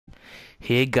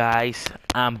Hey guys,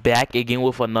 I'm back again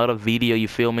with another video, you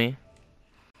feel me?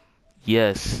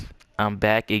 Yes, I'm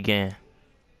back again.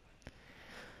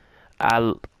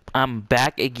 I I'm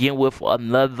back again with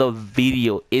another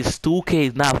video. It's 2K,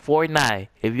 it's not Fortnite.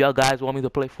 If y'all guys want me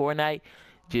to play Fortnite,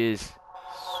 just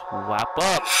swap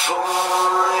up.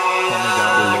 Comment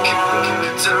down below, you feel me?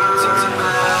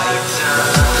 Fortnite, alright? Y'all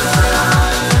wanna play Fortnite?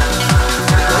 Today? Yes,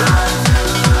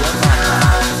 I'm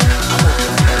live. I'm gonna be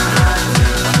on that game, you feel me? One 2K video, bro.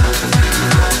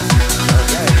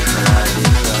 Y'all already know how it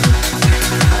is, bro.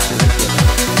 Alright, let's get back into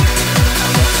it. I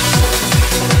got some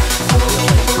stories. I know you're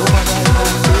like, oh my god, it's not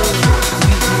fair.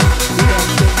 We got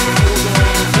 72 overall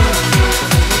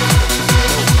on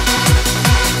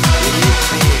the team. Bro, it is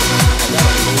fair. I got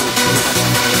a low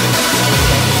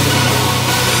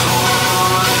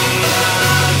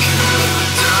score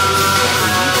for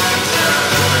my man, bro.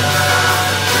 You wanna know what that score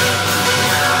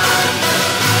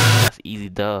is, bro? That's easy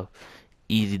dub.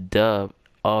 Easy dub.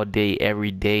 All day,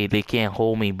 every day. They can't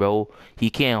hold me, bro. He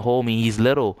can't hold me. He's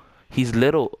little. He's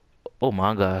little. Oh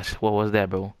my gosh. What was that,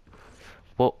 bro?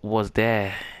 What was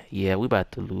that? Yeah, we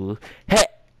about to lose. Hey!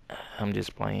 I'm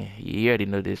just playing. You already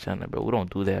know this channel, bro. We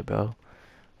don't do that, bro.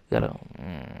 Gotta.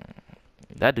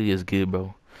 That dude is good,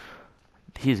 bro.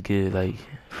 He's good. Like,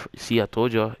 see, I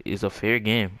told y'all, it's a fair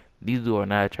game. These dudes are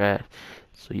not trash.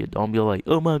 So you don't be like,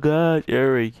 oh my gosh,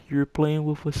 Eric, you're playing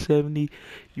with a 70,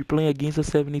 you're playing against a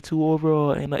 72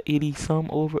 overall and a 80 some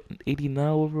over, 89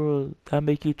 overall. That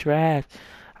make you trash.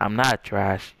 I'm not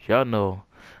trash. Y'all know,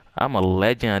 I'm a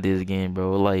legend at this game,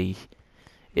 bro. Like,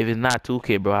 if it's not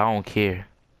 2K, bro, I don't care.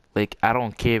 Like, I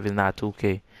don't care if it's not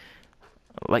 2K.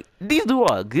 Like, these dudes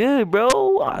are good, bro.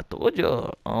 I told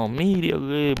y'all, on me, they're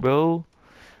good, bro.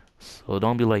 So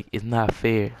don't be like, it's not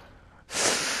fair.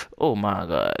 Oh my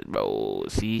god, bro.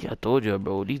 See, I told you,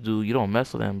 bro. These dudes, you don't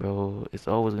mess with them, bro. It's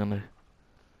always gonna.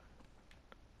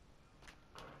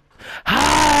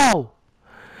 How?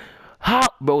 How?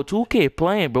 Bro, 2K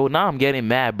playing, bro. Now I'm getting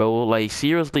mad, bro. Like,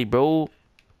 seriously, bro.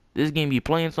 This game be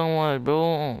playing someone,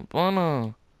 bro.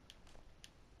 Wanna.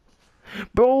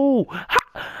 Bro.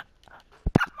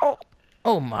 Oh,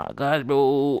 oh my god,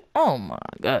 bro. Oh my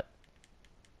god.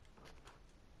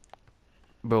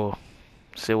 Bro,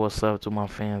 say what's up to my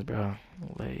fans, bro.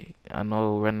 Like, I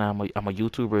know right now I'm a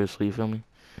YouTuber, so you feel me?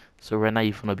 So right now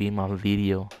you finna be in my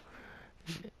video.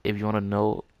 If you wanna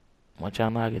know what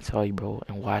channel, I can tell you, bro,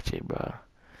 and watch it, bro.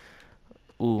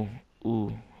 Ooh,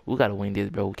 ooh, we gotta win this,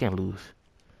 bro. We can't lose.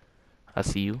 I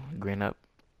see you. Green up.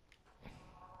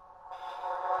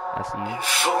 I see you.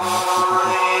 Green up. Push, push,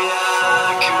 push. You already know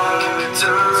how it is. You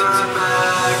already know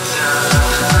how it is. Y'all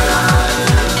good. Hurry up, bro. Hurry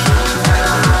up,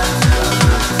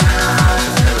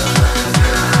 bro.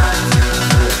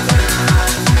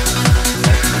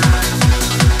 That's you.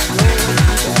 Yo, you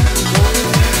got me,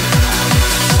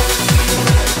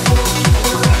 bro.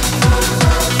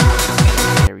 Alright. You know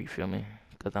what? Carry, feel me?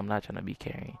 Cause I'm not trying to be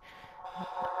carrying. Ooh.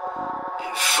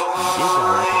 You did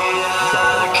got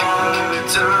like my kill. You got all my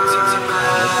kills, bro.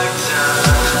 Let's go.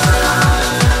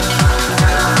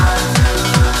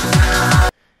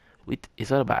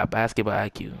 It's all about basketball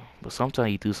IQ. But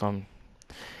sometimes you do something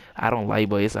I don't like,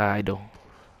 but it's alright though.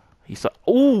 You saw,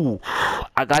 ooh,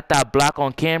 I got that block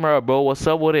on camera, bro. What's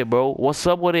up with it, bro? What's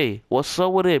up with it? What's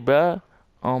up with it, bro?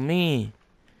 On me.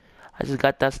 I just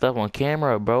got that stuff on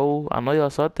camera, bro. I know y'all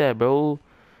saw that, bro.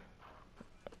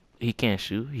 He can't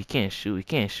shoot. He can't shoot. He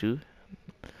can't shoot.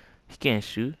 He can't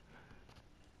shoot.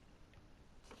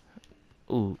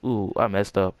 Ooh, ooh, I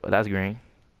messed up. That's green.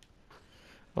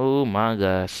 Oh my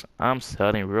gosh. I'm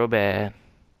selling real bad.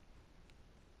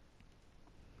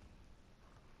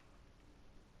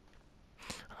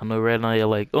 I know right now you're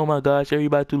like, oh my gosh,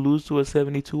 everybody to lose to a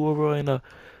 72 overall and a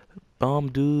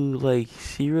dude. Like,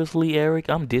 seriously, Eric?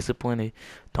 I'm disappointed.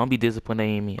 Don't be disappointed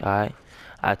in me, alright?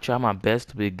 I try my best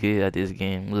to be good at this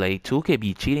game. Like, 2K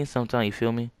be cheating sometimes, you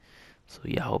feel me? So,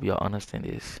 yeah, I hope y'all understand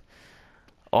this.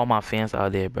 All my fans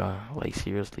out there, bro. Like,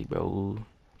 seriously, bro. Ooh,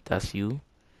 that's you.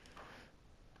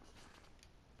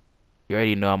 You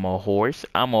already know I'm a horse.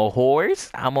 I'm a horse.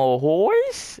 I'm a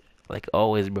horse. Like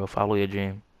always, bro. Follow your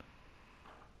dream.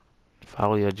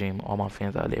 Follow your dream. All my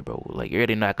fans out there, bro. Like you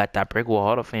already know I got that Breakable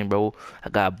Hall of Fame, bro. I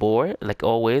got bored. Like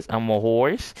always, I'm a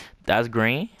horse. That's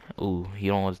green. Ooh, he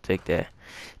don't want to take that.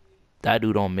 That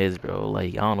dude don't miss, bro.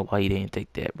 Like I don't know why he didn't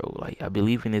take that, bro. Like I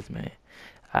believe in this man.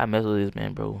 I mess with this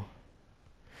man, bro.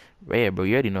 Rare, bro.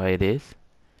 You already know how it is.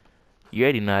 You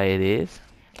already know how it is.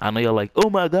 I know you're like, oh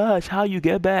my gosh, how you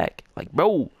get back? Like,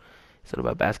 bro, it's all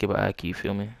about basketball IQ. You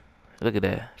feel me? Look at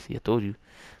that. See, I told you.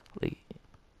 Like,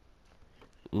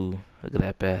 ooh, look at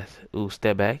that pass. Ooh,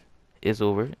 step back. It's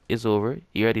over. It's over.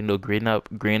 You already know. Green up.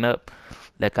 Green up.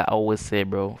 Like I always said,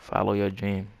 bro. Follow your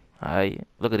dream. Alright.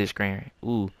 Look at this screen.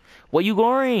 Ooh. Where you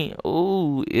going?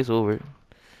 Ooh. It's over.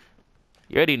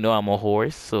 You already know I'm a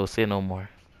horse, so say no more.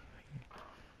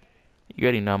 You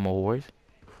already know I'm a horse.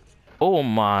 Oh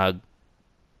my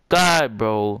God,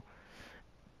 bro.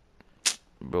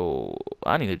 Bro,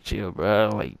 I need to chill, bro.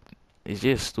 Like, it's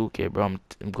just stupid, bro.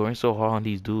 I'm going so hard on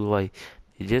these dudes. Like,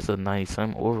 it's just a nice.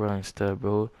 I'm over and stuff,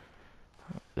 bro.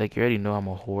 Like, you already know I'm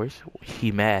a horse.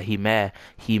 He mad. He mad.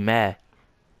 He mad.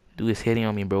 Dude is hitting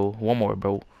on me, bro. One more,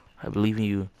 bro. I believe in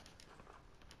you.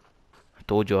 I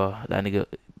told y'all that nigga,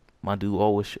 my dude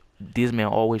always, this man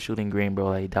always shooting green, bro.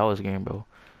 Like, that was green, bro.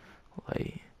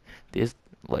 Like, this,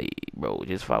 like, bro,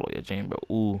 just follow your dream, bro.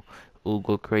 Ooh, ooh,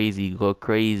 go crazy, go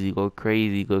crazy, go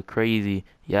crazy, go crazy.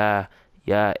 Yeah,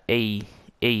 yeah, hey.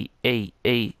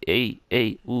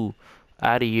 Ooh,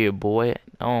 out of here, boy.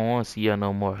 I don't want to see you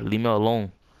no more. Leave me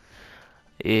alone.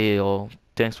 Hey, yo,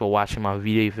 thanks for watching my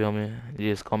video, you feel me?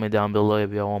 Just comment down below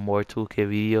if y'all want more 2K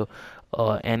video.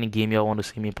 Any game y'all want to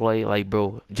see me play. Like,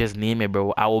 bro, just name it,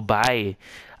 bro. I will buy it.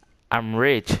 I'm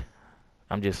rich.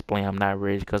 I'm just playing. I'm not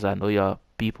rich because I know y'all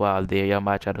people out there. Y'all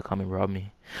might try to come and rob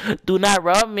me. Do not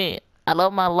rob me. I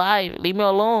love my life. Leave me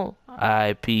alone.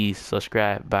 Alright, peace.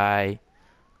 Subscribe. Bye.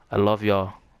 I love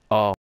y'all. All.